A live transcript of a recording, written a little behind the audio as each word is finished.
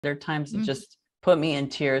There are times that Mm. just put me in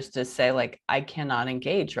tears to say, like, I cannot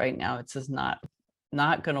engage right now. It's just not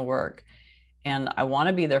going to work. And I want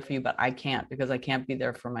to be there for you, but I can't because I can't be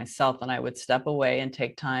there for myself. And I would step away and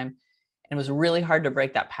take time. And it was really hard to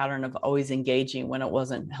break that pattern of always engaging when it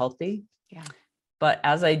wasn't healthy. Yeah. But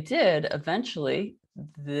as I did, eventually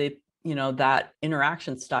that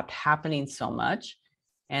interaction stopped happening so much.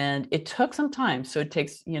 And it took some time. So it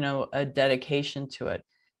takes, a dedication to it.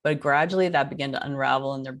 But gradually that began to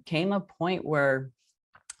unravel. And there came a point where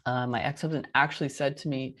my ex-husband actually said to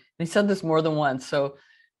me, and he said this more than once. So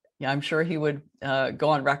yeah, I'm sure he would go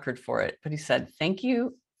on record for it. But he said, thank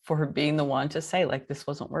you for being the one to say, like, this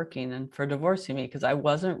wasn't working and for divorcing me, because I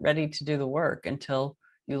wasn't ready to do the work until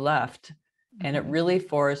you left. And it Mhm. really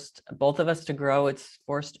forced both of us to grow. It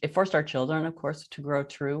forced our children, of course, to grow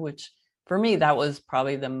too, which for me, that was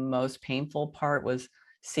probably the most painful part, was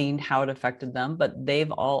seeing how it affected them. But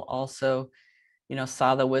they've all also,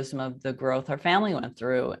 saw the wisdom of the growth our family went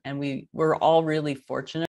through. And we were all really fortunate